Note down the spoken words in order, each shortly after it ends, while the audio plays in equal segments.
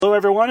Hello,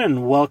 everyone,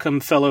 and welcome,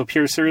 fellow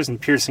piercers and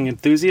piercing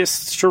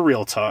enthusiasts, to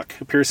Real Talk,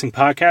 a piercing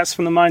podcast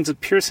from the minds of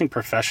piercing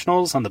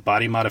professionals on the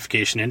body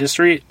modification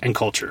industry and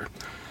culture.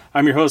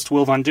 I'm your host,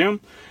 Will Von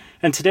Doom,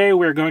 and today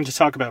we're going to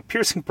talk about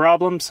piercing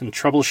problems and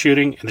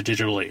troubleshooting in the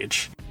digital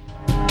age.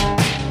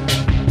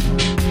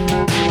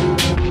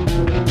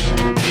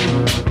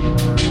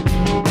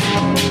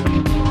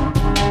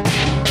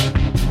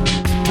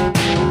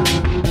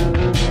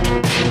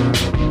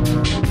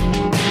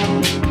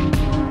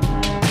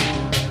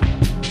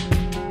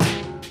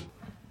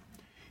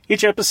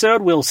 Each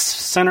episode will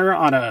center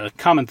on a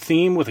common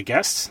theme with a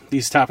guest.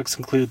 These topics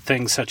include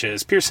things such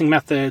as piercing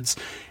methods,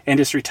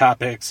 industry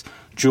topics,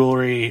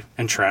 jewelry,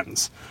 and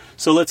trends.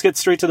 So let's get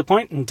straight to the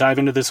point and dive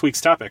into this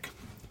week's topic.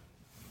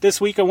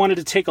 This week I wanted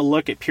to take a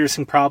look at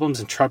piercing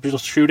problems and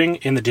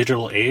troubleshooting in the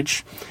digital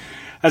age.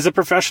 As a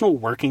professional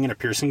working in a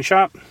piercing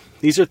shop,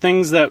 these are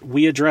things that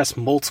we address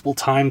multiple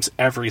times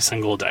every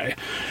single day,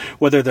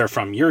 whether they're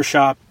from your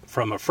shop,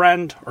 from a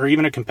friend, or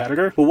even a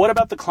competitor. But what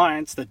about the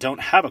clients that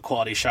don't have a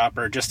quality shop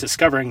or are just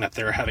discovering that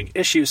they're having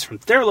issues from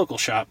their local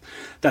shop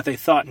that they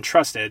thought and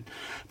trusted,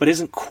 but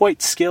isn't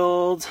quite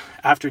skilled?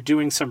 After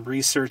doing some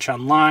research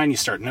online, you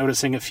start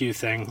noticing a few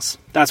things.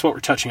 That's what we're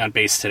touching on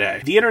base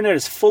today. The internet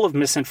is full of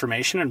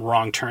misinformation and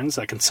wrong turns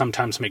that can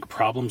sometimes make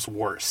problems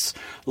worse.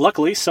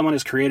 Luckily, someone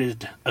has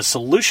created a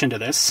solution to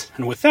this,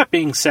 and with that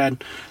being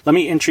said, let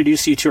me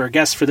introduce you to our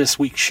guest for this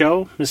week's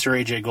show, Mr.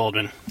 AJ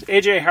Goldman.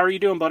 AJ, how are you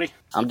doing, buddy?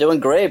 I'm doing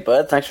great,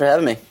 bud. Thanks for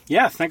having me.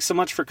 Yeah, thanks so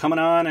much for coming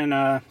on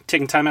and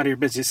taking time out of your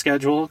busy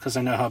schedule, because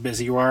I know how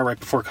busy you are right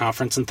before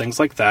conference and things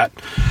like that.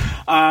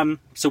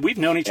 So we've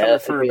known each other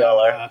for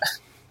about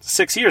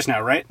 6 years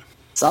now, right?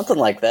 Something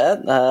like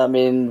that.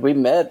 We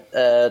met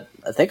at,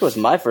 I think it was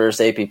my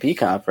first APP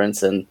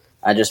conference, and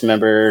I just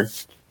remember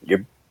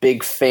your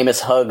big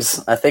famous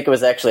hugs. I think it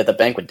was actually at the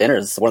banquet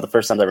dinners. It's one of the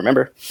first times I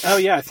remember. Oh,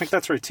 yeah, I think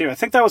that's right, too. I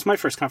think that was my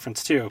first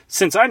conference, too.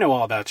 Since I know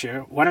all about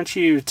you, why don't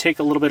you take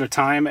a little bit of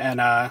time and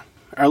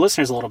our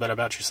listeners a little bit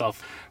about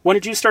yourself. When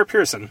did you start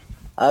piercing?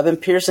 I've been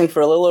piercing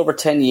for a little over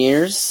 10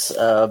 years.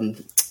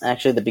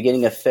 Actually, at the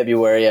beginning of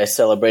February, I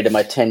celebrated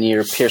my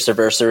 10-year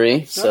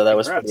pierciversary, so that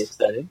was pretty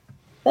exciting.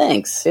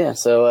 Thanks. Yeah,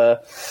 so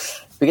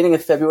beginning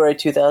of February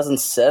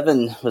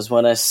 2007 was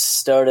when I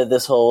started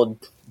this whole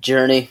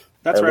journey.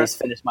 That's or right. At least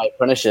finished my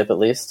apprenticeship, at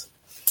least.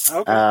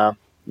 Okay.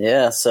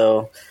 Yeah,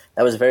 so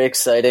that was very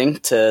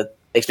exciting.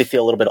 Makes me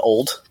feel a little bit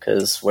old,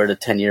 because where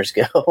did 10 years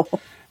go?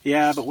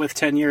 Yeah, but with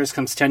 10 years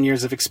comes 10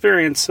 years of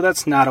experience, so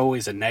that's not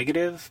always a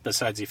negative,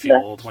 besides you feel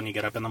old when you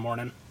get up in the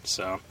morning,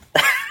 so...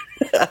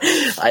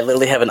 I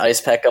literally have an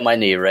ice pack on my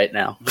knee right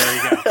now. There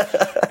you go.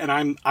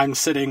 And I'm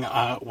sitting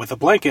with a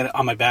blanket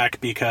on my back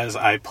because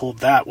I pulled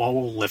that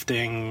while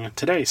lifting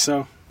today,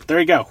 so there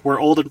you go. We're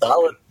old and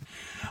solid.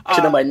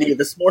 On my knee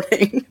this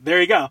morning.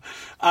 There you go.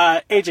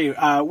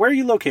 AJ, where are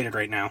you located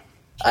right now?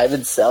 I'm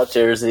in South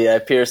Jersey. I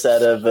pierce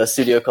out of a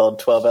studio called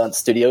 12 Ounce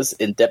Studios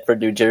in Deptford,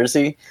 New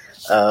Jersey.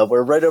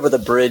 We're right over the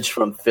bridge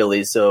from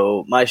Philly,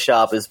 so my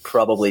shop is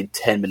probably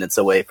 10 minutes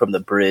away from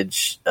the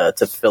bridge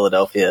to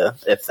Philadelphia,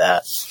 if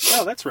that.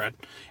 Oh, that's rad.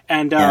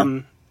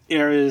 And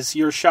is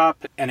your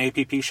shop an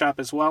APP shop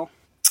as well?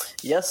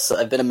 Yes,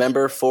 I've been a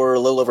member for a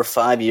little over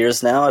 5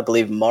 years now. I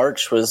believe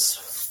March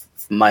was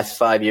my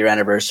 5-year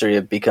anniversary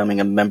of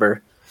becoming a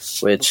member,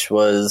 which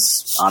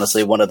was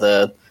honestly one of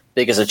the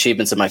biggest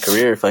achievements in my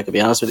career, if I could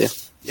be honest with you.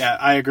 Yeah,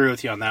 I agree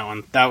with you on that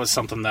one. That was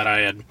something that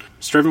I had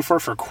striven for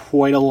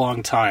quite a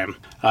long time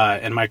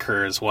in my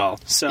career as well.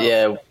 So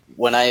yeah,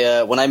 when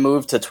I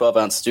moved to 12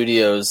 Ounce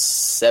Studios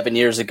 7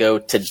 years ago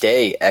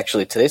today,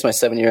 actually, today's my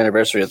 7-year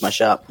anniversary with my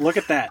shop. Look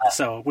at that.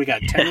 So we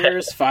got 10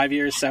 years, 5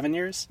 years, 7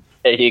 years.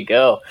 There you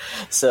go.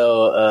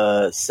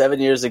 So 7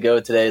 years ago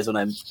today is when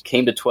I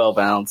came to 12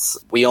 Ounce.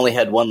 We only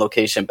had one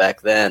location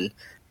back then,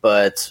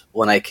 but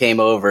when I came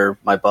over,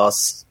 my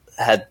boss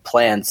had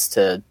plans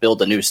to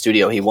build a new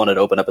studio. He wanted to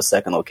open up a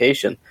second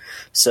location.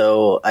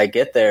 So I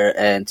get there,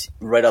 and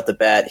right off the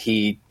bat,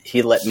 he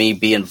let me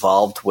be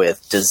involved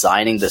with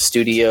designing the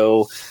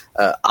studio.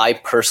 I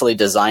personally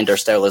designed our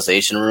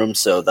sterilization room,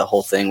 so the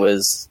whole thing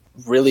was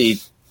really,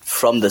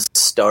 from the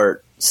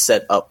start,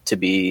 set up to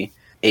be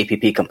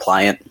APP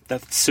compliant.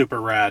 That's super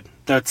rad.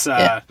 That's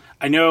I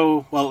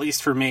know, well, at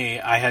least for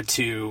me, I had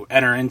to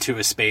enter into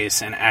a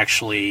space and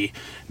actually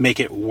make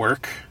it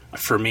work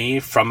for me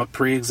from a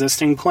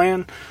pre-existing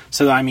plan.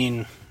 So, I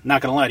mean,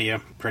 not going to lie to you,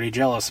 pretty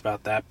jealous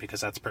about that,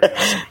 because that's pretty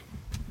awesome.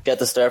 Got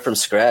to start from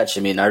scratch.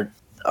 I mean,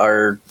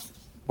 we're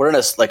in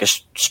a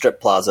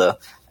strip plaza,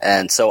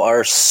 and so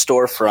our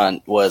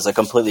storefront was a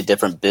completely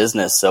different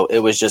business. So it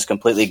was just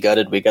completely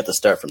gutted. We got to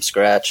start from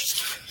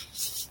scratch.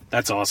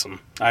 That's awesome.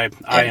 I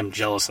am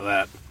jealous of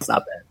that. It's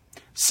not bad.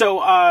 So,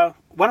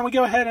 why don't we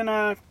go ahead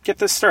and get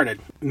this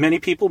started? Many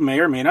people may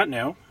or may not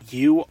know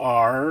you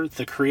are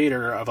the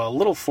creator of a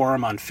little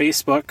forum on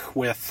Facebook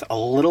with a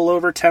little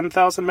over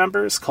 10,000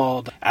 members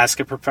called Ask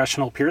a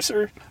Professional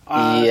Piercer.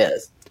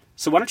 Yes.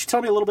 So why don't you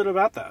tell me a little bit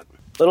about that?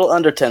 A little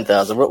under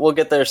 10,000. We'll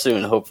get there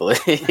soon, hopefully.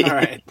 All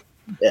right.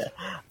 Yeah.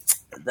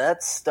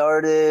 That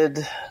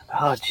started,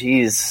 oh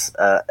geez.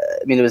 I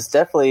mean, it was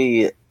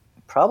definitely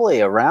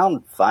probably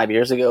around 5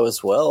 years ago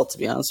as well, to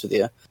be honest with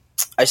you.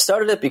 I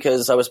started it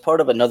because I was part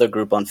of another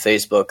group on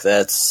Facebook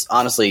that's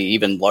honestly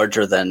even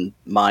larger than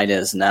mine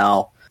is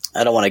now.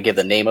 I don't want to give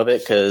the name of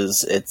it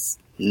because it's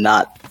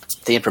not,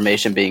 the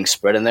information being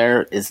spread in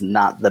there is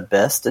not the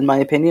best in my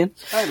opinion.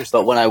 I understand.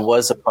 But when I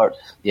was a part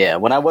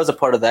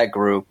of that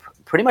group,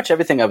 pretty much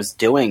everything I was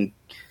doing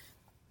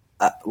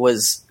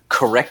was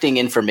correcting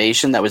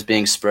information that was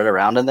being spread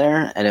around in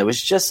there, and it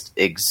was just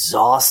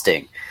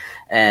exhausting.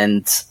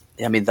 And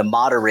I mean, the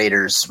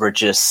moderators were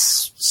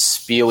just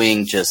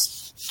spewing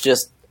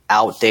just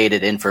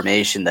outdated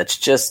information that's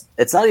just,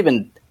 it's not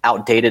even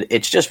outdated,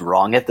 it's just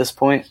wrong at this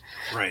point.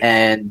 Right.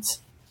 And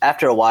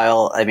after a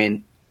while, I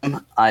mean,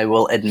 I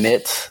will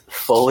admit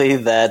fully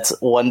that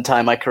one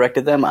time I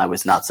corrected them, I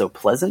was not so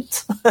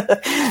pleasant.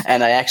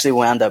 And I actually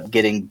wound up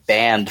getting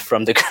banned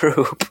from the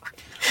group.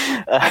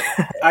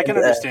 I can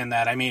understand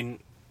that. I mean,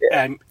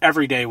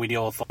 every day we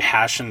deal with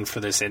passion for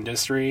this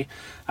industry.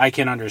 I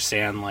can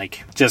understand,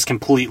 like, just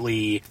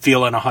completely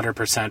feeling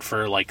 100%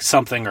 for, like,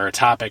 something or a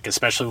topic,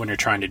 especially when you're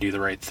trying to do the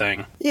right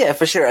thing. Yeah,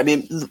 for sure. I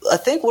mean, I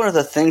think one of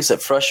the things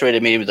that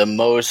frustrated me the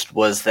most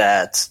was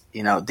that,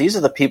 you know, these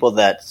are the people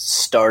that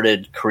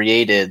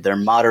created, they're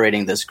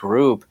moderating this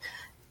group,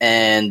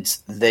 and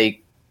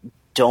they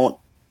don't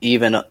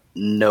even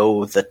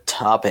know the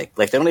topic.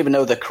 Like, they don't even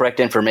know the correct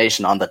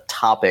information on the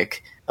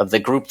topic of the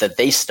group that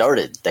they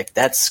started. Like,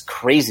 that's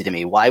crazy to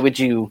me. Why would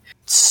you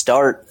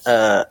start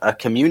a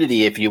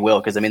community, if you will?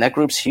 Because I mean, that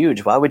group's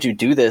huge. Why would you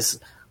do this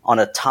on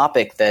a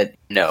topic that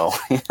no?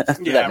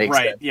 Yeah, right.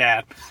 Sense.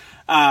 Yeah,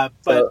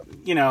 but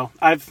you know,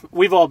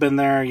 we've all been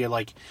there.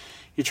 You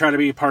try to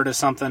be a part of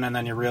something, and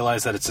then you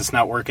realize that it's just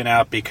not working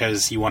out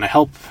because you want to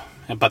help,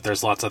 but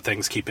there's lots of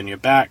things keeping you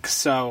back.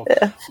 So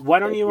why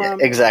don't you?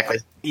 Exactly.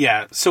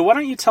 Yeah. So why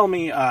don't you tell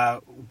me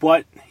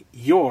what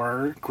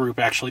your group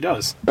actually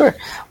does? Sure.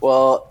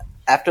 Well,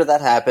 after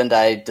that happened,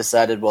 I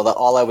decided, well, that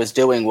all I was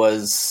doing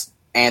was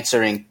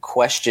answering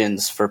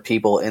questions for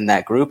people in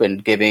that group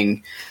and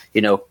giving,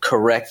 you know,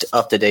 correct,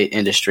 up-to-date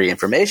industry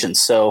information.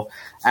 So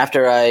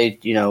after I,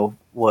 you know,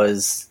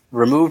 was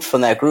removed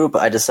from that group,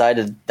 I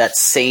decided that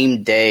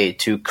same day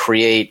to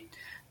create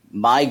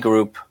my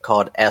group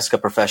called Ask a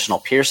Professional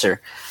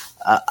Piercer.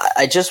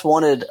 I just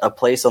wanted a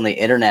place on the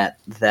internet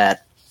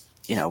that,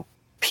 you know,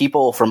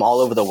 people from all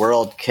over the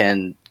world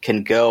can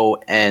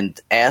go and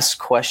ask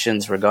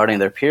questions regarding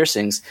their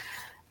piercings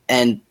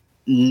and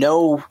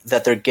know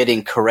that they're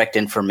getting correct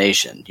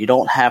information. You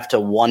don't have to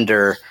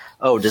wonder,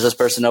 oh, does this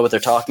person know what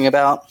they're talking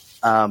about?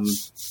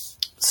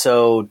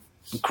 So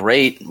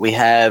great. We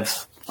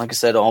have, like I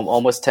said,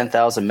 almost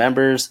 10,000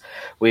 members.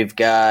 We've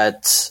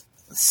got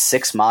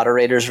 6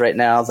 moderators right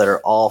now that are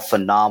all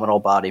phenomenal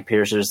body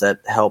piercers that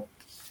help,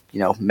 you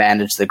know,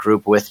 manage the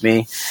group with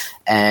me.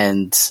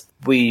 And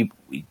we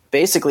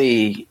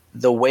basically,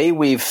 the way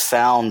we've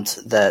found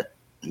that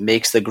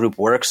makes the group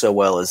work so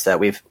well is that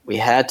we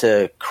had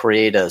to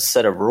create a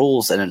set of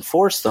rules and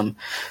enforce them.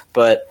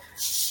 But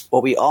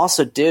what we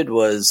also did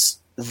was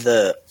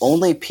the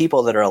only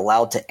people that are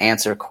allowed to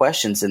answer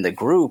questions in the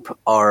group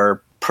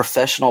are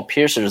professional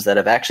piercers that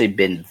have actually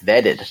been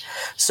vetted.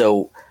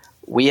 So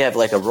we have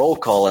like a roll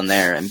call in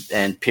there,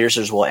 and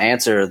piercers will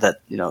answer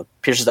that, you know,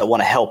 piercers that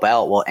want to help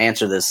out will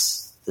answer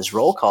this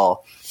roll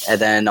call. And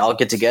then I'll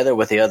get together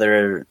with the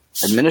other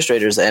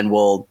administrators and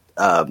we'll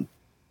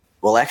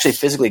actually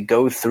physically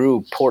go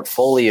through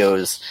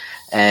portfolios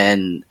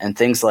and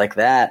things like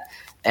that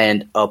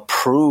and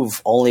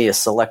approve only a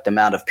select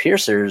amount of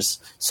piercers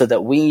so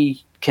that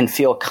we can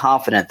feel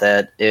confident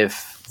that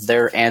if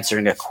they're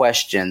answering a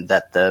question,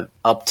 that the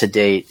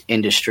up-to-date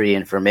industry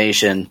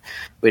information,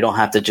 we don't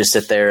have to just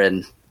sit there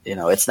and, you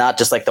know, it's not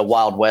just like the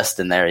Wild West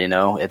in there, you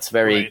know, it's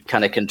very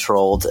kind of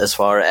controlled as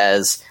far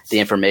as the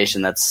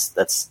information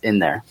that's in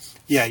there.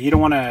 Yeah, you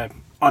don't want to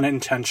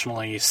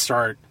unintentionally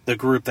start the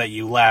group that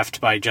you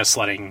left by just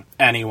letting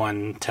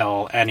anyone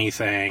tell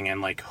anything and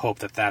like hope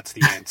that that's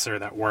the answer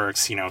that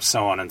works, you know,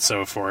 so on and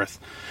so forth.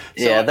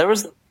 So, yeah, there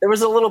was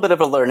a little bit of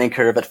a learning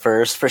curve at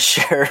first, for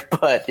sure,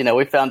 but you know,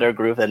 we found our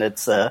groove and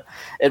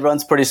it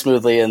runs pretty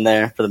smoothly in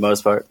there for the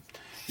most part.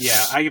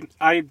 Yeah,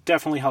 I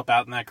definitely help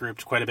out in that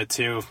group quite a bit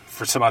too.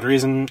 For some odd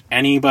reason,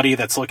 anybody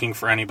that's looking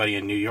for anybody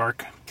in New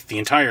York, the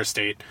entire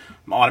state,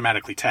 I'm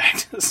automatically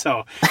tagged.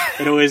 So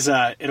it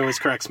always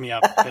cracks me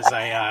up because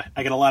I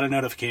get a lot of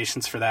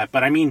notifications for that.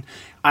 But I mean,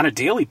 on a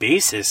daily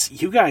basis,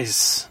 you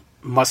guys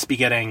must be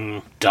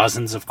getting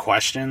dozens of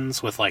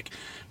questions with like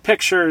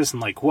pictures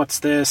and like what's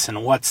this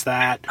and what's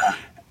that.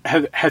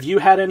 Have you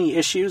had any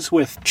issues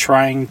with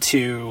trying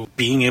to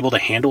being able to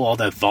handle all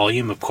that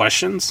volume of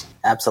questions?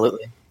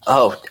 Absolutely.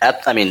 Oh,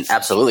 I mean,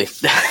 absolutely.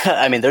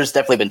 I mean, there's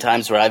definitely been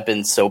times where I've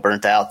been so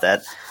burnt out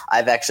that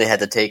I've actually had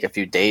to take a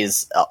few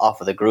days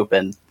off of the group,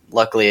 and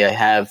luckily I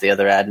have the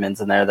other admins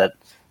in there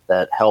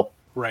that help.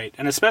 Right,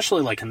 and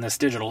especially like in this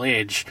digital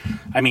age,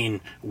 I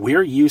mean,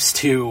 we're used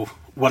to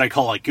what I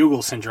call like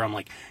Google syndrome.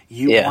 Like,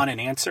 you want an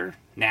answer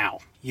now.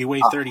 you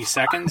wait 30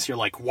 seconds, you're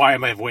like, why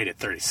am I waited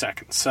 30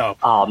 seconds? So,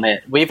 oh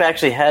man, we've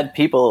actually had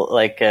people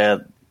like,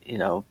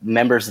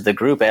 members of the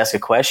group ask a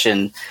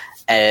question,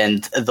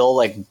 and they'll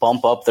like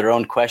bump up their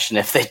own question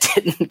if they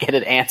didn't get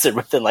it answered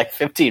within like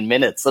 15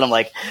 minutes. And I'm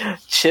like,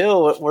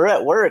 chill, we're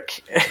at work.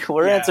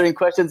 We're answering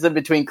questions in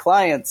between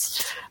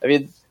clients. I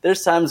mean,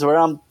 there's times where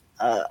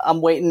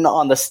I'm waiting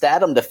on the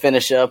Statum to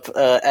finish up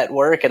at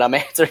work, and I'm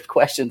answering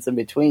questions in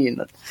between.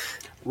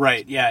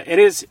 Right. Yeah, it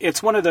is.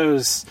 It's one of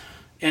those,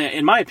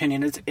 in my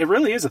opinion, it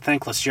really is a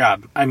thankless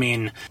job. I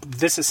mean,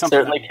 this is something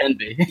certainly can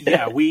be.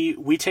 Yeah,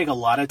 we take a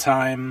lot of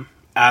time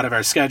out of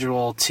our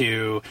schedule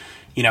to,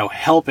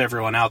 help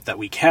everyone out that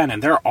we can.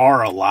 And there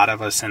are a lot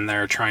of us in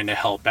there trying to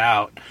help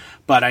out.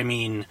 But I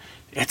mean,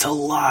 it's a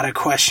lot of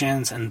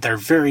questions, and they're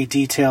very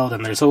detailed,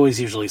 and there's always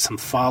usually some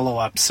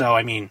follow-up. So,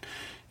 I mean,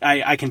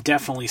 I can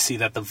definitely see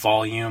that the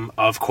volume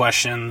of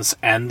questions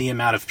and the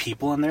amount of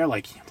people in there,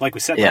 like we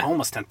said, like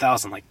almost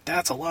 10,000, like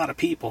that's a lot of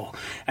people.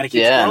 And it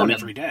keeps growing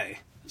every day.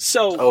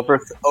 So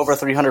over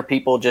 300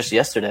 people just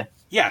yesterday.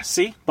 Yeah,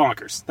 see?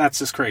 Bonkers. That's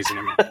just crazy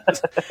to me.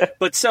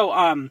 But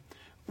so,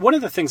 one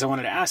of the things I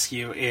wanted to ask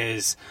you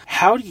is,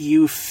 how do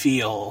you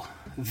feel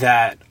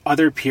that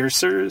other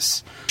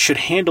piercers should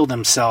handle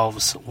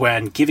themselves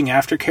when giving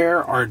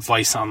aftercare or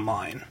advice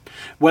online?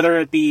 Whether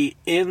it be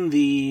in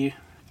the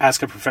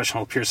Ask a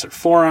Professional Piercer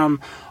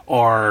forum,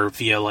 or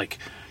via like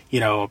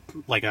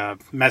a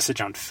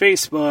message on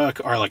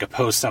Facebook, or like a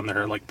post on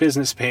their like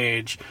business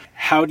page.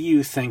 How do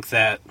you think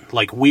that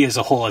like we as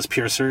a whole as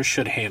piercers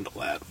should handle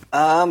that?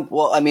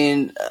 Well, I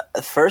mean,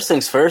 first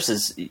things first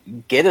is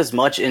get as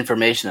much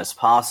information as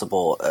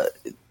possible.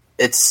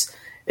 It's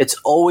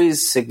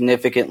always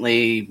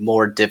significantly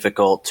more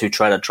difficult to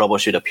try to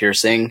troubleshoot a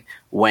piercing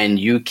when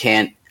you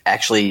can't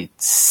actually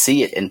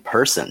see it in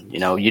person.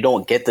 You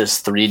don't get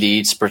this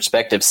 3D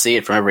perspective, see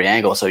it from every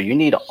angle. So you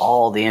need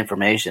all the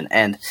information,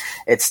 and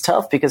it's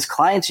tough because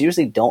clients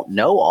usually don't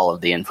know all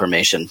of the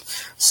information.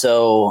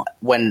 So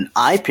when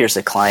I pierce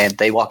a client,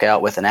 they walk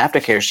out with an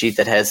aftercare sheet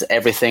that has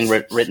everything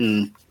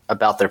written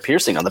about their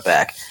piercing on the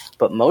back.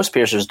 But most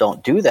piercers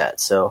don't do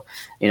that. So,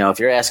 if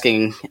you're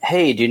asking,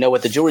 hey, do you know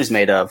what the jewelry's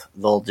made of?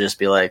 They'll just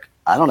be like,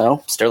 I don't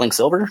know, sterling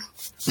silver?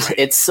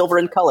 It's silver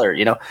in color,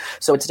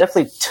 So it's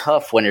definitely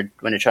tough when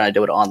you're trying to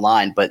do it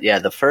online. But yeah,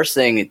 the first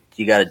thing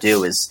you got to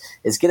do is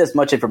get as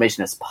much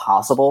information as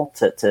possible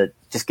to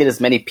just get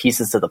as many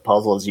pieces to the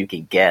puzzle as you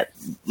can get.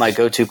 My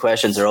go-to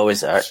questions are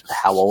always,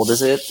 how old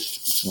is it?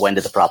 When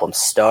did the problem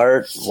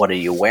start? What are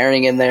you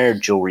wearing in there?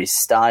 Jewelry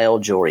style,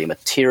 jewelry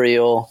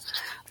material.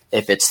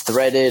 If it's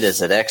threaded,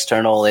 is it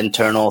external,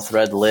 internal,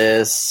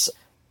 threadless?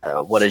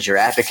 What is your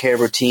aftercare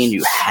routine?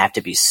 You have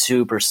to be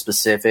super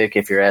specific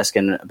if you're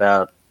asking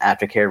about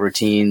aftercare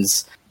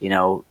routines.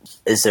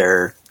 Is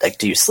there, like,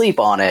 do you sleep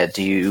on it?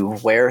 Do you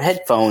wear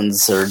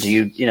headphones, or do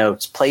you,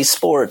 play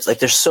sports? Like,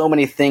 there's so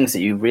many things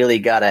that you really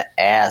got to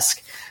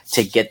ask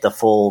to get the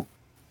full,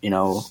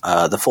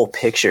 the full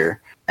picture.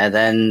 And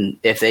then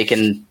if they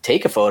can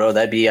take a photo,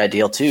 that'd be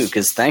ideal too,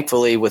 because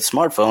thankfully with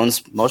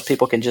smartphones, most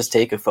people can just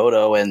take a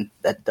photo, and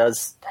that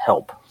does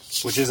help.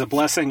 Which is a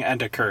blessing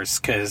and a curse,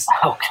 because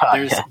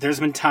there's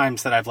been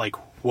times that I've like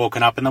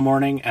woken up in the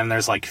morning and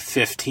there's like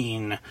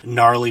 15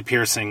 gnarly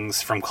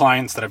piercings from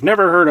clients that I've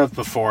never heard of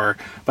before,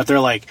 but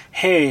they're like,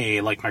 hey,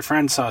 like my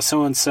friend saw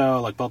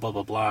so-and-so, like blah, blah,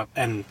 blah, blah.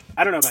 And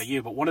I don't know about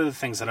you, but one of the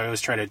things that I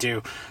always try to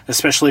do,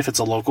 especially if it's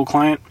a local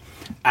client,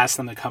 ask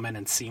them to come in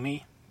and see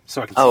me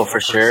so I can see Oh,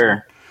 for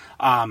sure.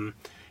 And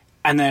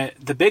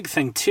the big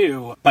thing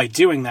too, by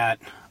doing that,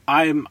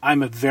 I'm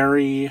a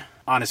very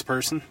honest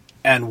person.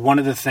 And one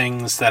of the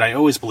things that I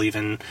always believe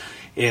in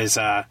is,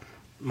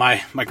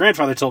 my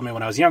grandfather told me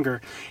when I was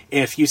younger,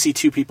 if you see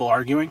two people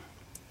arguing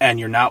and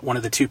you're not one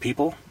of the two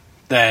people,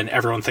 then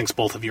everyone thinks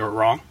both of you are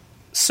wrong.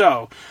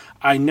 So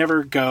I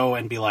never go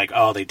and be like,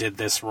 oh, they did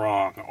this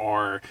wrong,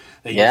 or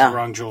they used the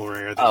wrong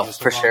jewelry, or they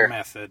used the wrong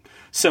method.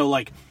 So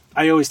like,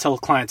 I always tell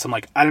clients, I'm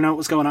like, I don't know what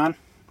was going on.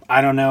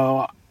 I don't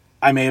know.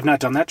 I may have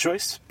not done that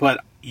choice,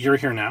 but you're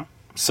here now.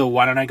 So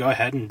why don't I go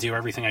ahead and do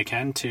everything I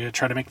can to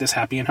try to make this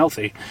happy and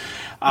healthy?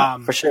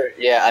 For sure.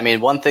 Yeah. I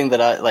mean, one thing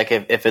that I like,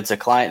 if it's a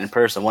client in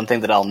person, one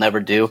thing that I'll never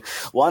do,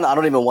 I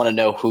don't even want to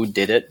know who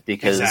did it,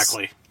 because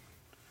exactly.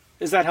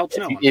 Is that helps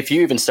no one. If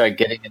you even start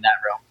getting in that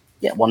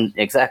realm.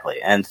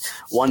 Exactly. And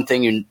one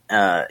thing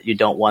you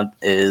don't want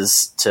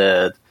is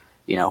to,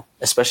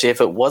 especially if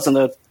it wasn't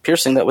a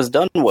piercing that was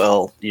done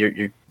well,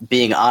 you're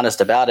being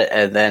honest about it.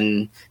 And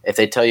then if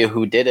they tell you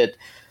who did it,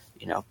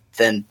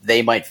 then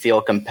they might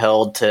feel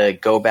compelled to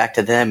go back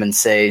to them and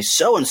say,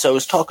 so-and-so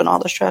is talking all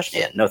this trash.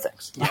 Yeah, no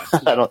thanks. Yeah.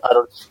 I don't.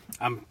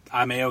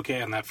 I'm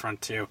A-okay on that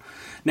front too.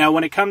 Now,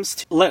 when it comes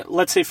to,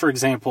 let's say, for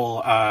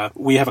example,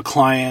 we have a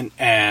client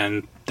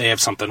and they have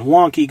something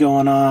wonky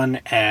going on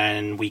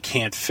and we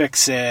can't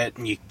fix it,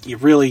 and you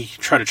really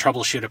try to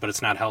troubleshoot it, but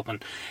it's not helping.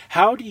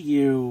 How do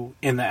you,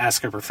 in the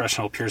Ask a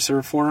Professional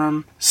Piercer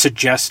forum,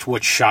 suggest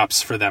which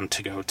shops for them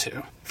to go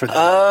to for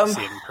them to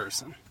see it in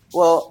person?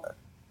 Well,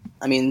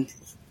 I mean,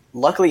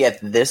 luckily at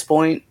this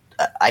point,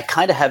 I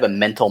kind of have a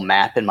mental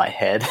map in my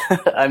head.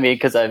 I mean,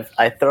 because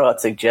I throw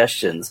out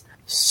suggestions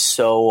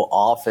so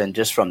often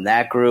just from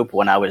that group.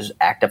 When I was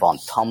active on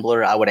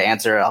Tumblr, I would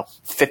answer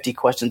 50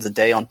 questions a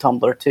day on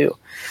Tumblr too.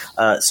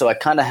 So I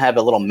kind of have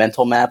a little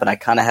mental map, and I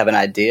kind of have an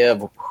idea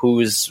of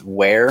who's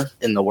where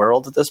in the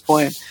world at this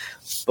point.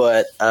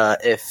 But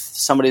if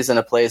somebody's in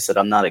a place that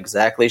I'm not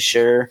exactly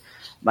sure,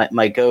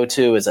 my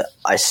go-to is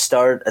I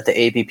start at the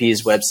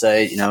APP's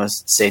website,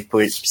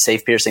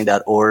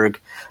 safepiercing.org,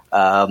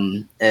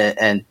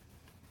 and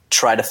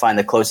try to find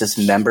the closest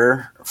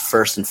member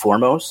first and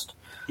foremost.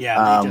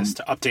 Yeah, they just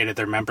updated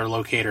their member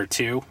locator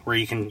too, where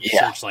you can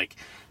search like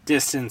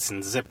distance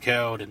and zip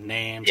code and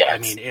names. Yeah, I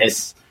mean,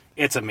 it's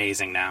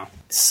amazing now.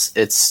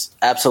 It's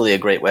absolutely a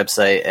great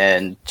website,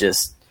 and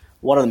just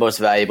one of the most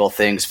valuable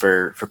things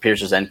for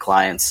piercers and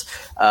clients.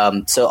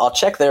 So I'll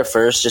check there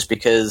first, just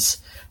because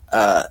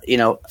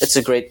it's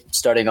a great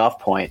starting off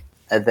point.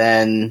 And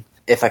then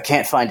if I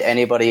can't find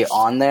anybody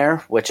on there,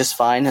 which is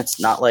fine, it's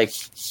not like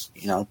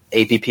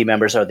APP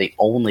members are the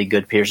only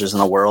good piercers in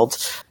the world.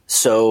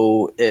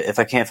 So if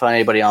I can't find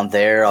anybody on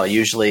there,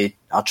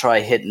 I'll try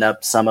hitting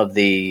up some of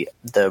the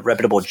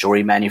reputable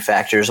jewelry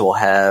manufacturers will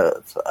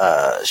have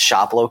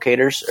shop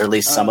locators, or at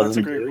least some of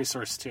them. That's a great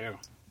resource too.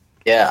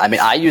 Yeah, I mean,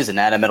 I use an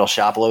Adametal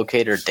shop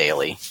locator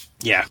daily.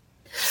 Yeah.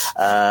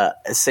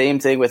 Same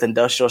thing with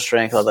industrial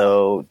strength,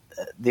 although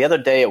the other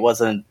day it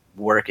wasn't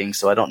working,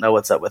 so I don't know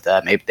what's up with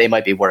that. Maybe they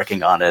might be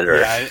working on it.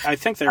 Or I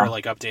think they were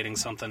like updating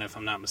something, if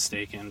I'm not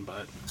mistaken.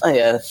 But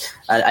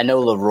I know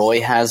Leroy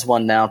has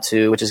one now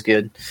too, which is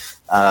good.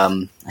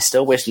 I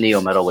still wish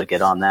Neometal would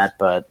get on that,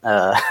 but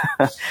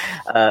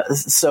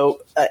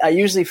so I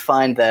usually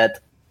find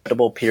that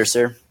reputable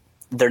piercer,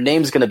 their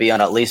name's going to be on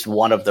at least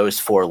one of those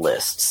 4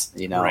 lists.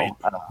 Right.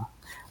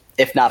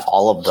 If not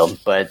all of them,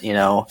 but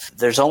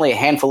there's only a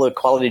handful of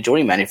quality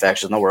jewelry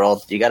manufacturers in the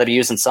world. You got to be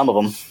using some of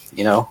them,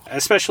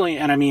 Especially,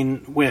 and I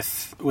mean,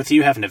 with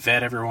you having to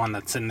vet everyone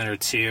that's in there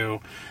too,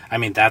 I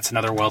mean, that's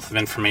another wealth of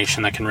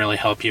information that can really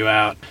help you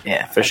out.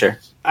 Yeah, for sure.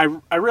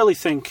 I really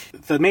think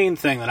the main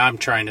thing that I'm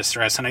trying to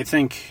stress, and I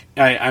think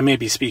I may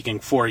be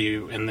speaking for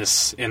you in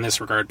this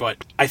regard,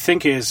 but I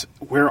think is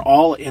we're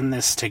all in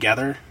this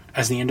together.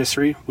 As the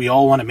industry, we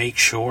all want to make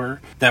sure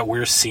that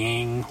we're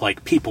seeing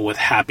like people with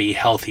happy,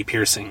 healthy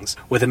piercings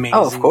with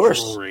amazing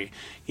jewelry,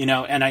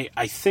 and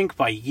I think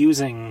by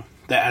using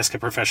the Ask a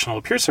Professional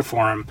Piercer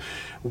Forum,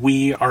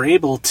 we are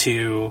able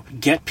to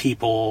get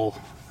people,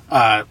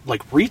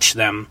 reach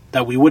them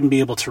that we wouldn't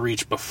be able to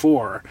reach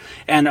before.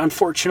 And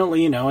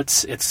unfortunately,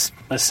 it's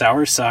a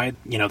sour side.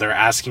 They're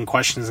asking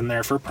questions in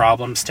there for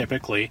problems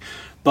typically.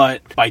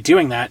 But by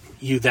doing that,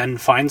 you then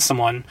find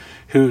someone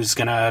who's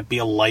going to be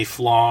a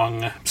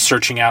lifelong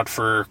searching out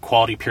for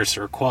quality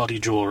piercer, quality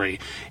jewelry,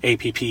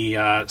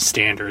 APP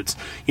standards,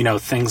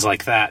 things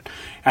like that.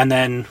 And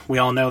then we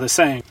all know the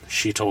saying,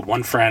 she told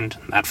one friend,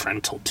 and that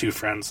friend told 2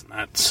 friends, and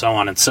that so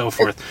on and so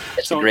forth.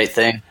 It's a great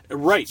thing.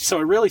 Right. So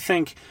I really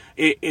think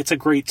it's a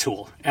great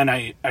tool. And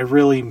I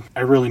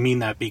really mean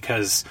that,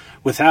 because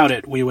without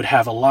it, we would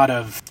have a lot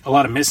of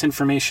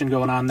misinformation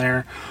going on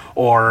there,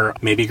 or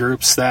maybe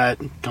groups that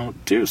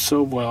don't do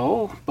so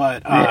well.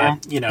 But,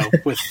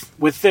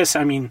 with this,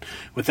 I mean,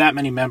 with that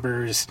many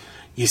members,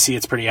 you see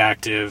it's pretty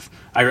active.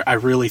 I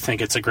really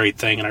think it's a great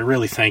thing, and I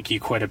really thank you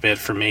quite a bit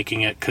for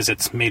making it, because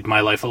it's made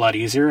my life a lot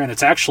easier, and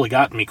it's actually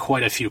gotten me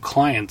quite a few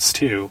clients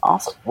too.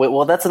 Awesome.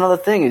 Well, that's another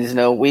thing is,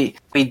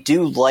 we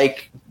do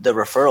like the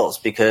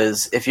referrals,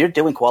 because if you're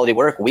doing quality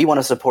work, we want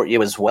to support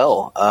you as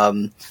well.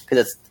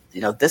 Because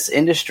it's, this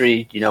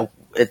industry,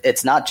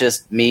 it's not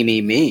just me.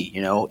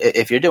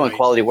 If you're doing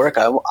quality work,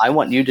 I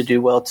want you to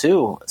do well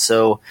too.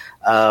 So,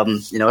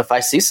 if I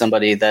see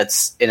somebody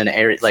that's in an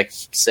area, like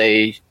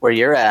say where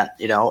you're at,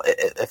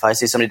 if I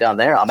see somebody down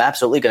there, I'm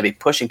absolutely going to be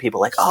pushing people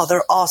like, oh,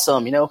 they're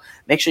awesome.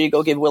 Make sure you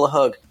go give Will a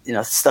hug,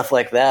 stuff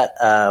like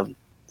that.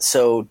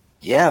 So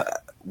yeah,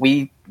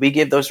 we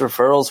give those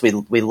referrals.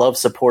 We love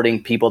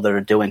supporting people that are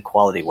doing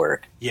quality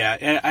work.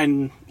 Yeah.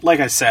 And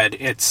like I said,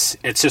 it's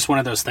just one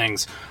of those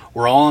things.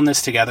 We're all in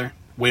this together.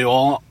 We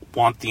all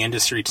want the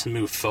industry to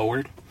move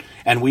forward,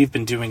 and we've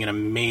been doing an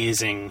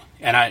amazing,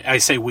 and I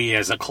say we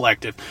as a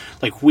collective,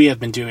 like we have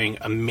been doing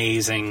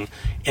amazing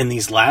in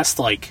these last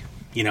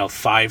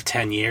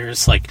 5-10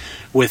 years, like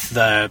with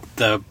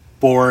the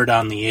board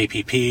on the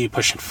APP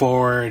pushing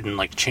forward and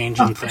like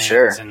changing things.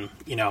 Sure. And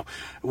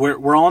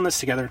we're all in this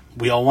together.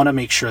 We all want to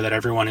make sure that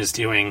everyone is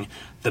doing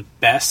the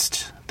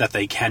best that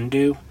they can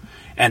do,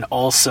 and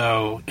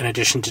also in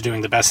addition to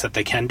doing the best that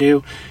they can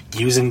do,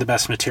 using the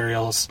best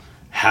materials,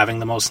 having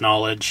the most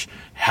knowledge,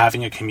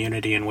 having a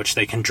community in which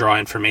they can draw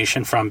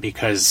information from,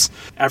 because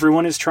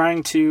everyone is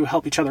trying to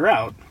help each other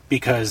out,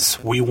 because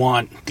we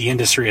want the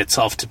industry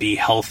itself to be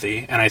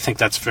healthy, and I think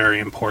that's very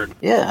important.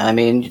 Yeah, I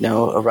mean,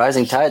 a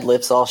rising tide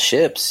lifts all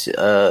ships.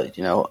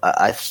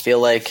 I feel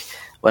like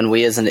when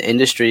we as an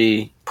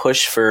industry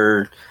push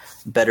for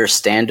better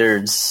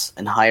standards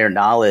and higher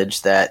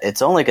knowledge, that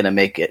it's only going to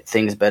make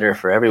things better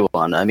for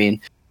everyone. I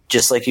mean,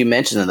 just like you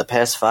mentioned, in the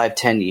past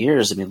 5-10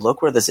 years, I mean,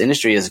 look where this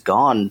industry has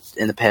gone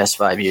in the past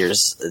 5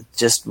 years,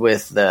 just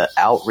with the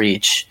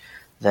outreach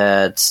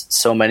that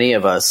so many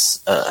of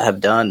us have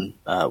done,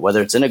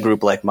 whether it's in a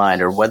group like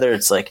mine or whether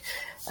it's like,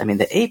 I mean,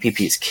 the APP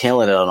is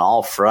killing it on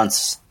all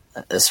fronts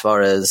as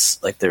far as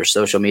like their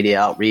social media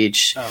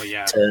outreach. Oh,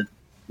 yeah.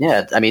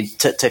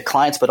 To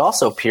clients, but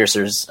also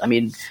piercers. I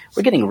mean,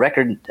 we're getting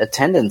record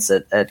attendance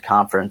at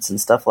conference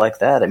and stuff like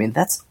that. I mean,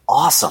 that's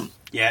awesome.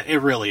 Yeah,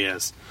 it really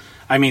is.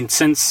 I mean,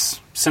 since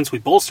we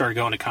both started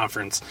going to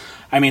conference,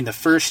 I mean, the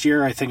first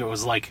year, I think it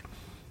was like,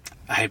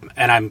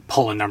 I'm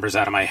pulling numbers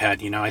out of my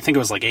head, I think it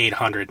was like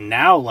 800.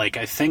 Now, like,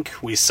 I think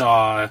we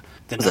saw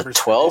the was numbers.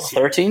 It 12,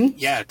 13?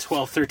 Yeah,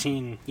 12,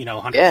 13,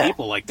 100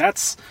 people. Like,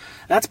 that's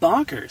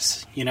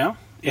bonkers,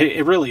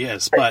 It really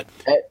is. But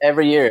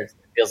every year, it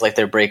feels like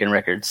they're breaking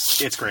records.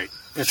 It's great.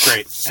 It's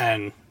great.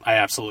 And I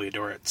absolutely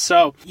adore it.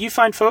 So you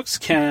fine folks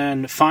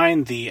can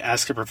find the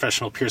Ask a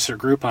Professional Piercer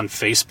group on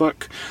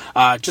Facebook.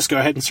 Just go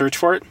ahead and search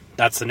for it.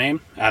 That's the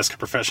name, Ask a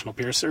Professional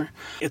Piercer.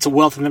 It's a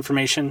wealth of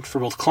information for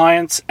both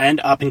clients and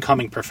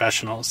up-and-coming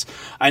professionals.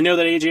 I know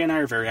that AJ and I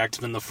are very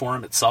active in the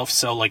forum itself,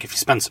 so like if you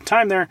spend some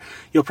time there,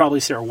 you'll probably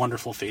see our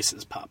wonderful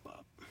faces pop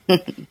up.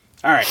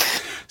 All right.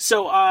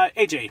 So,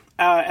 AJ,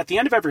 at the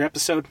end of every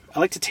episode,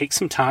 I like to take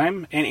some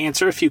time and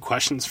answer a few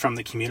questions from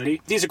the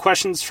community. These are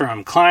questions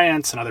from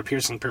clients and other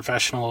piercing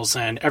professionals,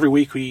 and every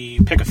week we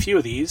pick a few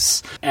of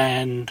these,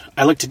 and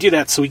I like to do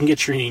that so we can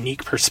get your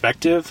unique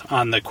perspective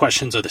on the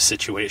questions or the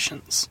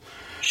situations.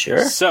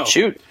 Sure. So,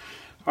 shoot.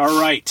 All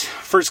right.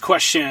 First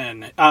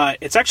question.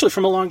 It's actually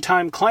from a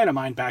longtime client of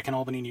mine back in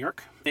Albany, New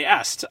York. They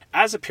asked,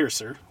 as a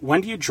piercer,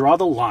 when do you draw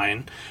the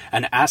line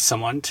and ask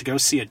someone to go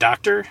see a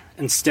doctor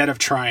instead of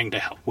trying to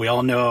help? We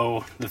all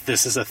know that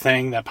this is a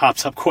thing that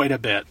pops up quite a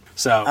bit.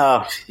 So,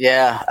 oh,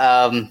 yeah.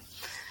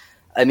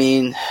 I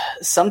mean,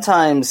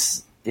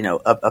 sometimes,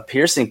 a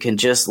piercing can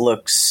just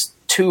look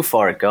too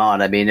far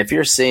gone. I mean, if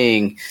you're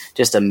seeing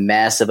just a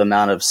massive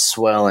amount of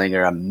swelling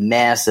or a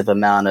massive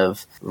amount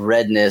of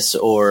redness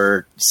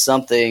or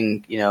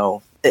something,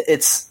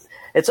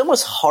 it's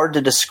almost hard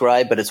to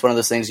describe, but it's one of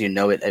those things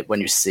it when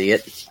you see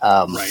it.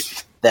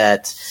 Right.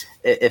 That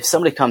if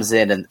somebody comes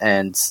in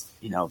and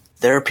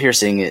their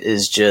piercing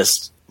is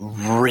just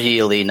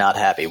really not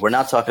happy. We're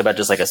not talking about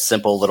just like a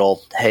simple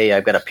little, hey,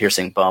 I've got a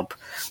piercing bump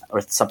or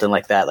something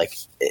like that. Like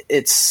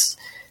it's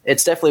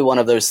definitely one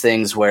of those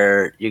things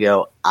where you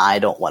go, I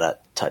don't want to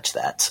touch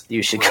that.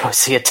 You should go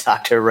see a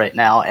doctor right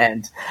now.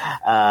 And,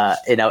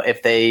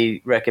 if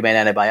they recommend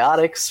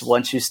antibiotics,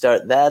 once you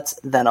start that,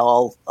 then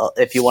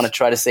if you want to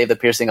try to save the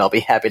piercing, I'll be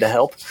happy to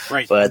help.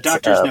 Right. But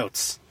doctor's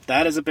notes.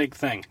 That is a big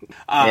thing.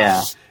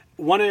 Yeah.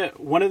 One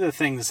of the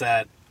things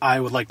that I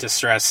would like to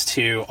stress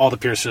to all the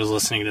piercers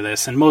listening to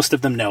this, and most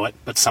of them know it,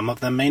 but some of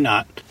them may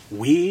not,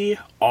 we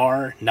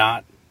are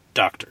not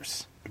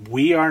doctors.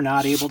 We are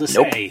not able to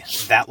say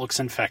that looks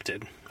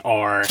infected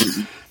or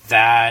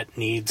that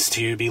needs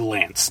to be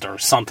lanced or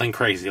something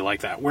crazy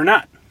like that. We're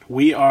not.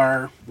 We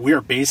are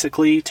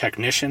basically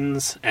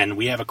technicians, and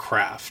we have a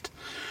craft.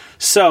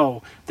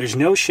 So there's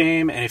no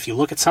shame, and if you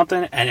look at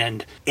something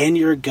and in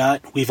your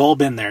gut, we've all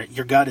been there,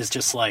 your gut is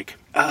just like,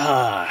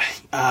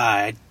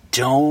 I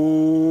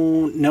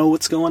don't know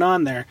what's going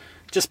on there.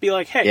 Just be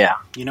like, hey,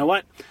 You know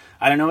what?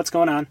 I don't know what's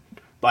going on,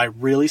 but I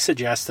really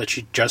suggest that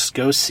you just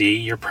go see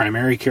your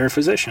primary care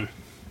physician.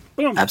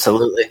 Boom.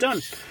 Absolutely.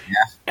 Done. Yeah.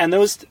 And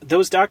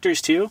those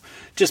doctors too,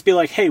 just be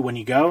like, hey, when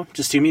you go,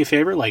 just do me a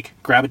favor, like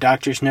grab a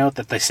doctor's note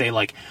that they say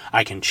like,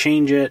 I can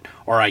change it,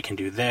 or I can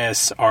do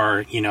this,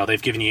 or,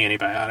 they've given you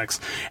antibiotics.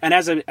 And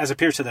as a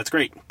piercer, that's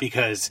great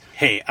because,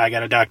 hey, I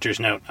got a doctor's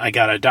note. I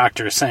got a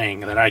doctor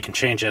saying that I can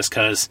change this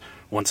because,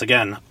 once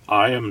again,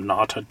 I am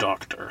not a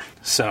doctor.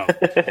 So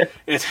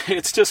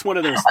it's just one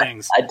of those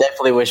things. I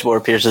definitely wish more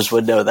piercers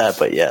would know that,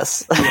 but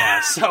yes.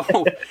 Yeah.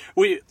 So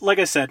like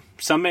I said,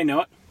 some may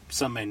know it.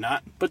 Some may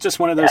not, but just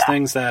one of those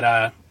things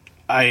that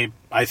I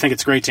think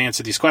it's great to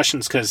answer these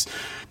questions because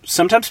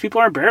sometimes people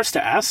are embarrassed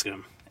to ask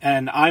them,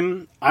 and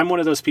I'm one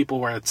of those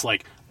people where it's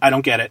like, I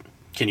don't get it.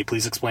 Can you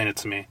please explain it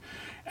to me?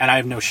 And I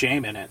have no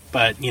shame in it,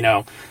 but you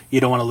don't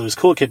want to lose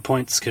cool kid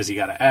points because you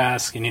got to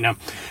ask, and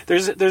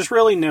there's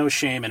really no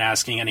shame in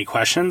asking any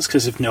questions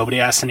because if nobody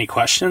asked any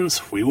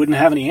questions, we wouldn't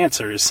have any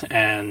answers,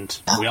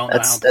 and we all know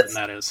how important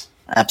that is.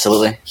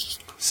 Absolutely.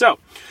 So,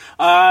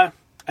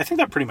 I think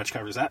that pretty much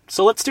covers that.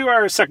 So let's do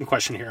our second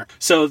question here.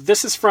 So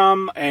this is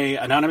from a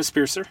anonymous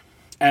piercer,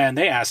 and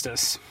they asked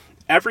us,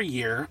 every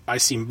year I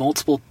see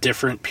multiple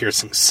different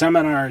piercing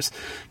seminars,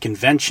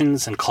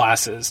 conventions, and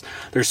classes.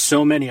 There's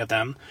so many of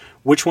them.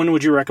 Which one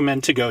would you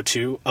recommend to go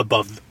to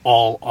above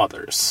all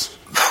others?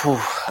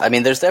 I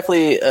mean, there's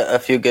definitely a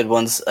few good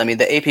ones. I mean,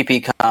 the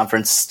APP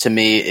conference to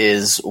me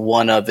is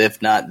one of,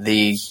 if not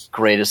the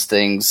greatest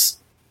things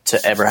to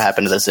ever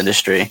happen to this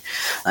industry.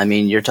 I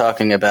mean, you're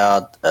talking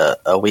about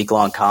a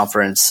week-long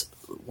conference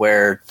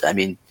where, I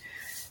mean,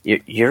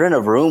 you're in a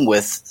room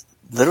with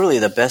literally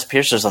the best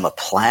piercers on the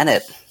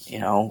planet.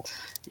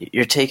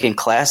 You're taking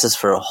classes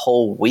for a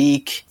whole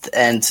week,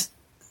 and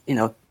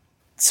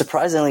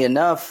surprisingly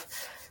enough,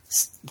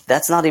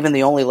 that's not even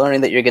the only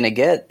learning that you're going to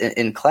get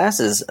in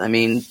classes. I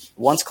mean,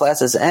 once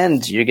classes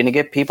end, you're going to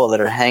get people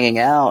that are hanging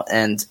out,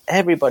 and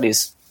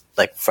everybody's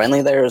like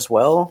friendly there as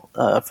well,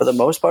 for the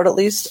most part, at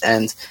least.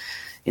 And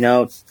you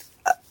know,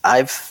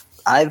 I've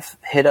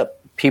hit up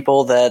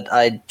people that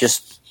I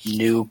just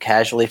knew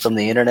casually from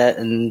the internet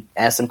and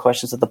asked them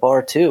questions at the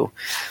bar too.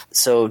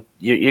 So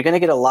you're going to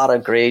get a lot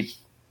of great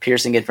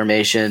piercing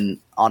information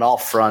on all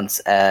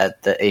fronts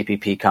at the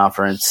APP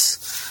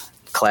conference,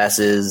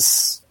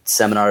 classes,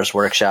 seminars,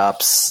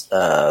 workshops,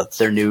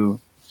 their new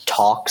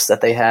talks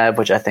that they have,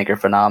 which I think are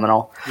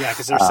phenomenal. Yeah,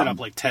 because they're set up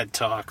like TED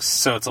Talks,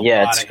 so it's a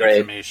lot of great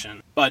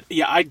information. But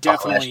yeah, I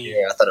definitely... last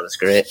year, I thought it was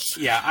great.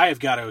 Yeah, I have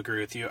got to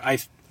agree with you.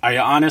 I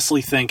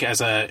honestly think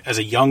as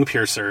a young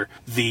piercer,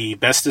 the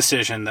best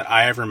decision that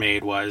I ever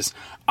made was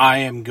I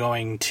am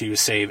going to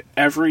save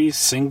every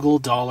single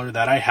dollar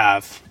that I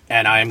have,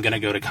 and I am going to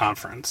go to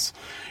conference.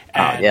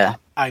 And, yeah.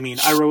 I mean,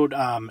 I wrote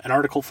an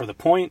article for The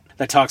Point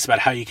that talks about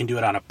how you can do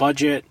it on a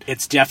budget.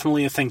 It's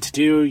definitely a thing to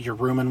do. You're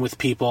rooming with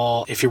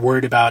people. If you're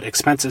worried about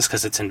expenses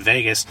because it's in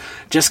Vegas,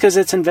 just because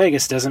it's in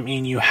Vegas doesn't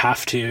mean you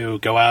have to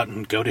go out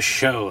and go to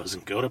shows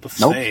and go to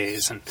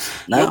buffets.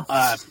 Nope.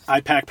 And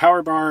I pack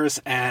power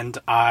bars and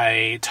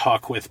I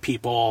talk with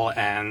people,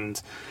 and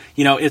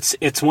you know,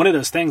 it's one of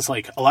those things.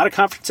 Like a lot of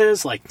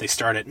conferences, like they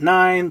start at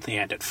 9, they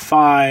end at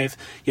 5.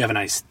 You have a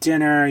nice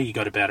dinner. You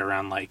go to bed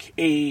around like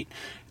 8.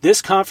 This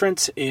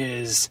conference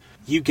is,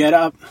 you get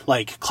up,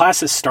 like,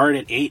 classes start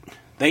at 8,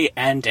 they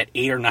end at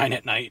 8 or 9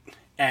 at night.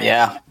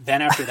 And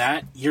then after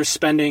that, you're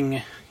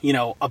spending, you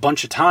know, a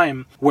bunch of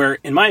time where,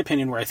 in my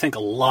opinion, where I think a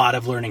lot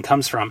of learning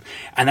comes from,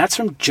 and that's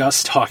from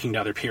just talking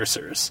to other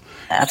piercers.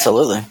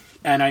 Absolutely.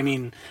 And I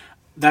mean,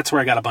 that's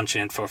where I got a bunch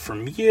of info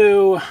from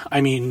you.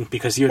 I mean,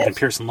 because you had been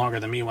piercing longer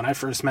than me when I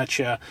first met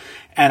you.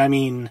 And I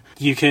mean,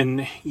 you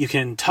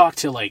can talk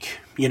to, like,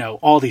 you know,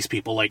 all these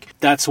people. Like,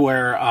 that's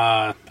where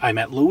I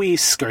met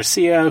Luis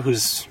Garcia,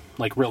 who's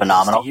like real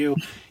phenomenal close to you.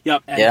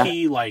 Yep. And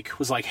he like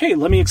was like, hey,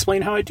 let me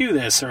explain how I do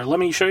this, or let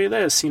me show you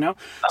this, you know?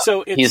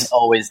 So he's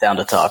always down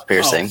to talk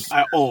piercing.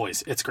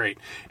 It's great.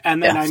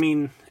 And then, I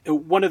mean,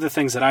 one of the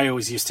things that I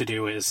always used to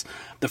do is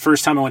the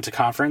first time I went to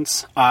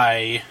conference,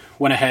 I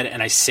went ahead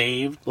and I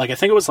saved, like, I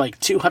think it was like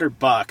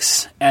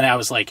 $200, and I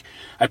was like,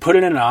 I put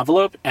it in an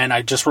envelope and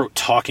I just wrote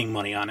talking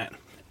money on it.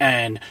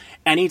 And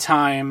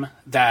anytime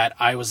that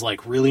I was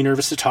like really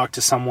nervous to talk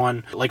to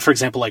someone, like for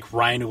example, like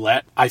Ryan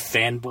Ouellette, I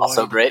fanboyed.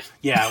 Also great.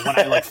 Yeah, when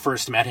I like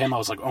first met him, I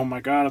was like, oh my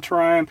God, it's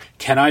Ryan.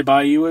 Can I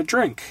buy you a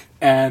drink?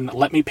 And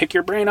let me pick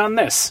your brain on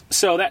this.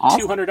 So that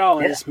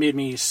 $200 made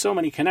me so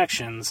many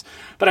connections.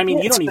 But I mean,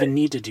 you don't even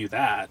need to do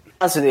that.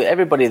 Honestly,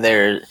 everybody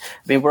there, I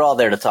mean, we're all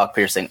there to talk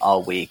piercing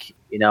all week,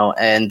 you know,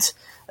 and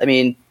I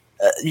mean,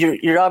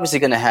 you're obviously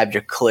going to have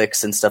your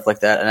clicks and stuff like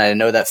that, and I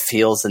know that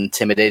feels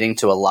intimidating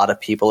to a lot of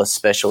people,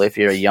 especially if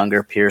you're a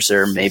younger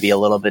piercer, maybe a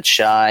little bit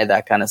shy,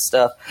 that kind of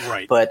stuff.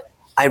 Right. But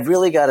I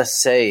really got to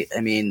say,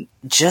 I mean,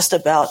 just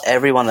about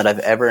everyone that I've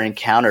ever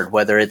encountered,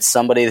 whether it's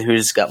somebody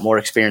who's got more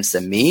experience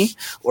than me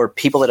or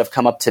people that have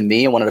come up to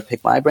me and wanted to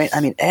pick my brain,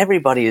 I mean,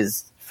 everybody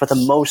is, for the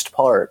most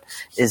part,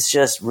 is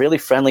just really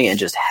friendly and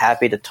just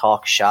happy to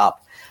talk shop,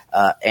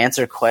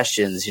 answer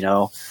questions, you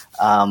know,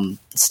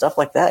 stuff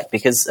like that.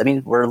 Because I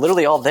mean, we're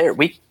literally all there.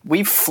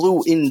 We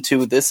flew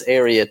into this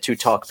area to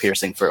talk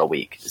piercing for a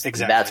week.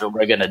 Exactly. That's what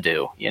we're gonna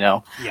do, you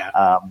know.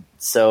 Yeah.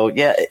 So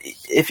yeah,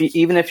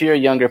 even if you're a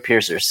younger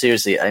piercer,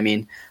 seriously, I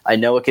mean, I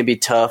know it can be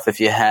tough if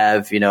you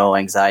have, you know,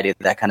 anxiety,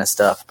 that kind of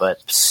stuff. But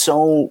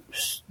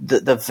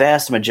the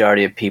vast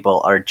majority of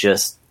people are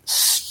just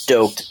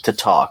stoked to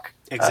talk.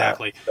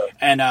 Exactly. So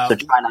try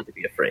not to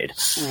be afraid.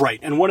 Right.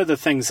 And one of the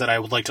things that I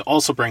would like to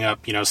also bring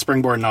up, you know,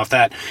 springboarding off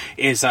that,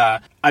 is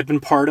I've been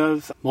part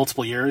of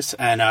multiple years,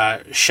 and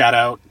shout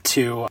out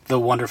to the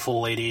wonderful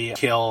lady,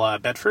 Kale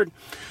Bedford.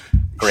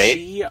 Great.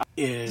 She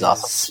is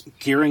awesome.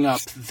 Gearing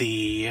up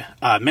the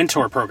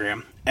mentor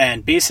program.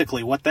 And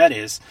basically what that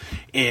is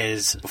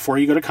before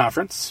you go to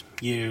conference,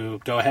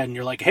 you go ahead and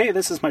you're like, hey,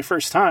 this is my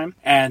first time.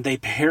 And they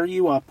pair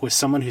you up with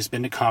someone who's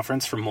been to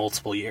conference for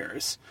multiple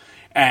years.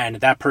 And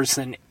that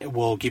person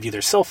will give you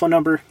their cell phone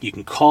number. You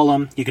can call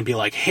them. You can be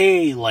like,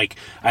 hey, like,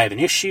 I have an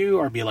issue.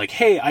 Or be like,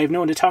 hey, I have no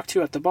one to talk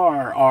to at the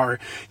bar. Or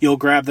you'll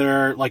grab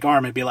their, like,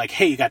 arm and be like,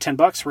 hey, you got $10?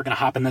 We're going to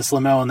hop in this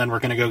limo and then we're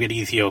going to go get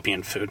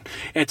Ethiopian food.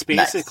 It's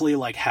basically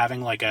like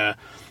having like a,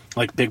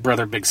 like big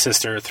brother, big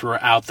sister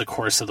throughout the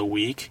course of the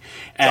week.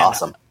 And, it's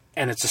awesome.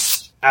 And it's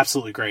just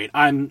absolutely great.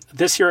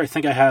 This year, I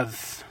think I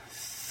have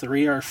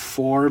 3 or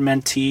 4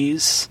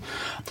 mentees,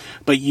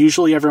 but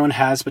usually everyone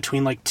has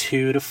between like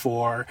 2 to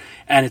 4,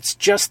 and it's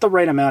just the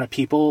right amount of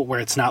people where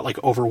it's not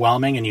like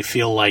overwhelming and you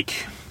feel like,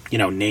 you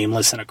know,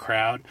 nameless in a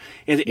crowd.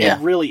 It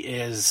really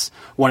is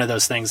one of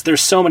those things.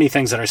 There's so many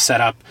things that are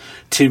set up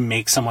to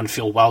make someone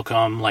feel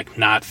welcome, like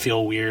not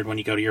feel weird when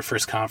you go to your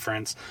first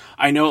conference.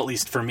 I know, at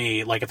least for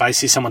me, like if I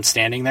see someone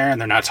standing there and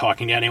they're not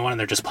talking to anyone and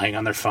they're just playing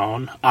on their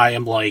phone, I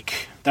am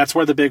like, that's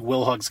where the big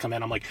will hugs come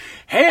in. I'm like,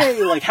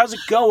 hey, like, how's it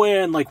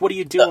going? Like, what are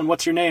you doing?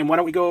 What's your name? Why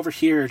don't we go over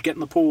here, get in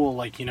the pool?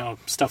 Like, you know,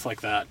 stuff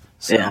like that.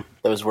 So, yeah,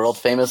 those world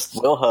famous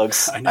Will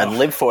hugs. I know. I'd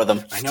live for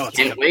them. I know, it's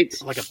Can't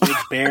wait. like a big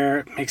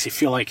bear. It makes you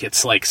feel like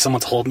it's like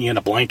someone's holding you in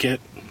a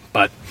blanket.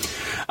 But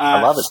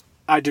I love it.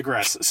 I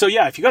digress. So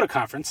yeah, if you go to a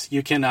conference,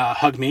 you can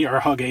hug me or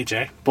hug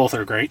AJ. Both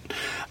are great.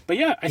 But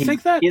yeah, I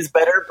think that he's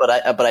better,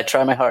 but I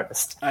try my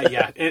hardest.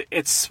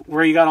 it's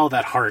where you got all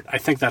that heart. I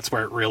think that's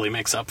where it really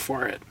makes up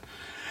for it.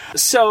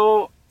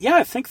 So yeah,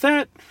 I think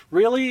that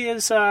really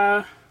is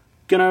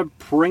gonna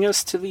bring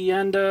us to the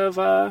end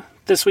of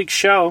this week's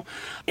show.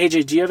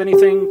 AJ, do you have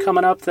anything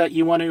coming up that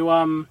you want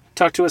to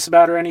talk to us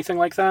about or anything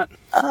like that?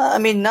 I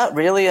mean, not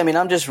really. I mean,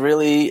 I'm just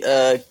really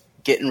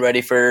getting ready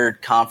for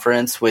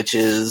conference, which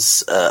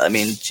is,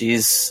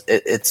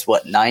 it's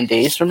what, 9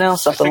 days from now,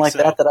 something like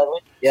that I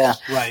went. Yeah,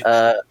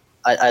 right.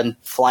 I'm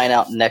flying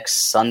out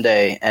next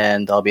Sunday,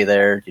 and I'll be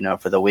there,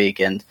 for the week.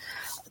 And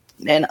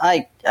man,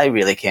 I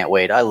really can't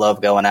wait. I love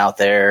going out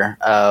there.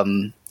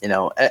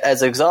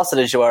 As exhausted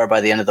as you are by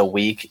the end of the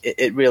week,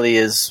 it really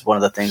is one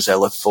of the things I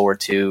look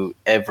forward to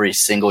every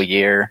single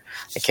year.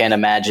 I can't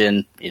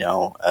imagine,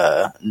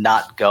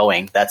 not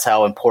going. That's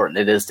how important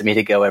it is to me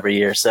to go every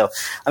year. So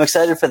I'm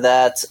excited for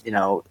that.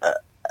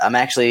 I'm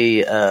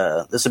actually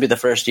this will be the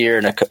first year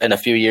in a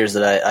few years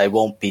that I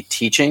won't be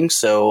teaching.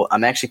 So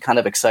I'm actually kind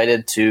of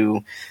excited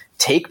to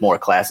take more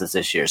classes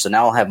this year. So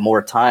now I'll have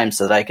more time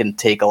so that I can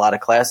take a lot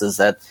of classes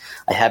that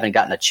I haven't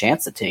gotten a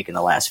chance to take in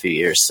the last few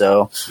years.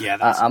 So yeah,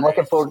 I'm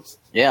looking forward.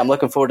 Yeah, I'm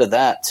looking forward to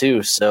that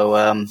too. So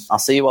I'll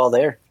see you all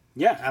there.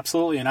 Yeah,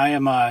 absolutely. And I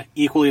am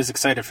equally as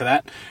excited for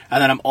that.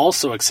 And then I'm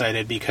also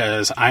excited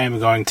because I am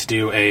going to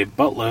do a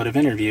boatload of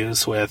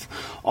interviews with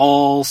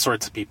all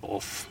sorts of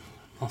people.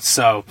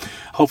 So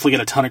hopefully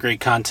get a ton of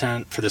great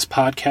content for this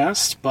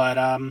podcast. But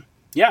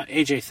yeah,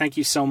 AJ, thank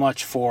you so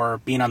much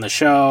for being on the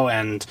show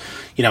and,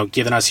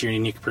 giving us your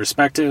unique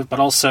perspective, but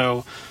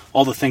also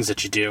all the things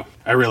that you do.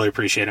 I really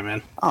appreciate it,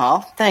 man.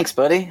 Oh, thanks,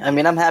 buddy. I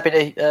mean, I'm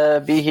happy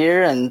to be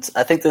here, and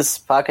I think this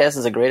podcast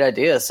is a great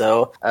idea,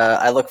 so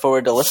I look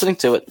forward to listening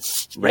to it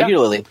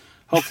regularly. Yeah.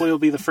 Hopefully it'll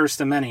be the first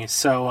of many.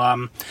 So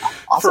awesome.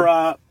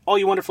 For all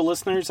you wonderful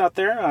listeners out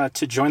there,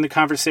 to join the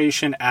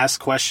conversation,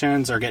 ask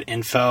questions, or get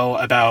info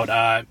about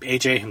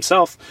AJ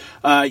himself,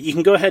 you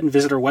can go ahead and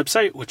visit our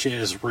website, which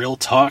is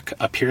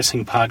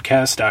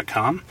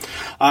realtalk.apiercingpodcast.com.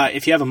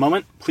 If you have a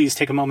moment, please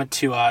take a moment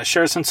to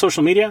share us on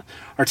social media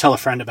or tell a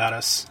friend about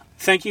us.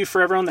 Thank you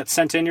for everyone that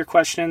sent in your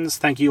questions.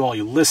 Thank you, all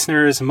you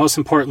listeners. And most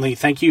importantly,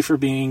 thank you for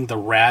being the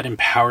rad,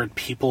 empowered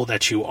people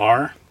that you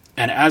are.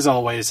 And as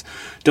always,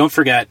 don't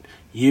forget,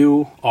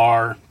 you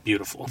are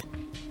beautiful.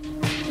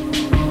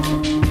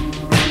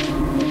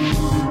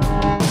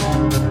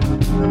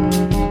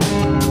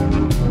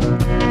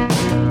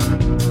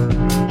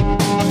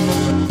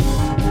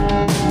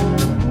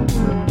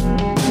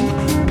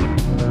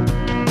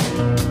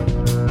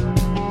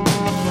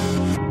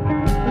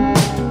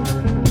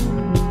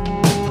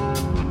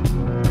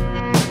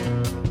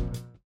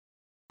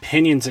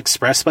 Opinions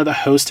expressed by the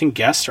host and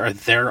guest are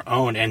their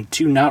own and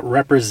do not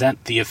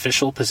represent the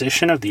official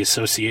position of the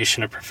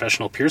Association of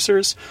Professional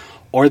Piercers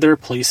or their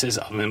places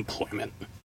of employment.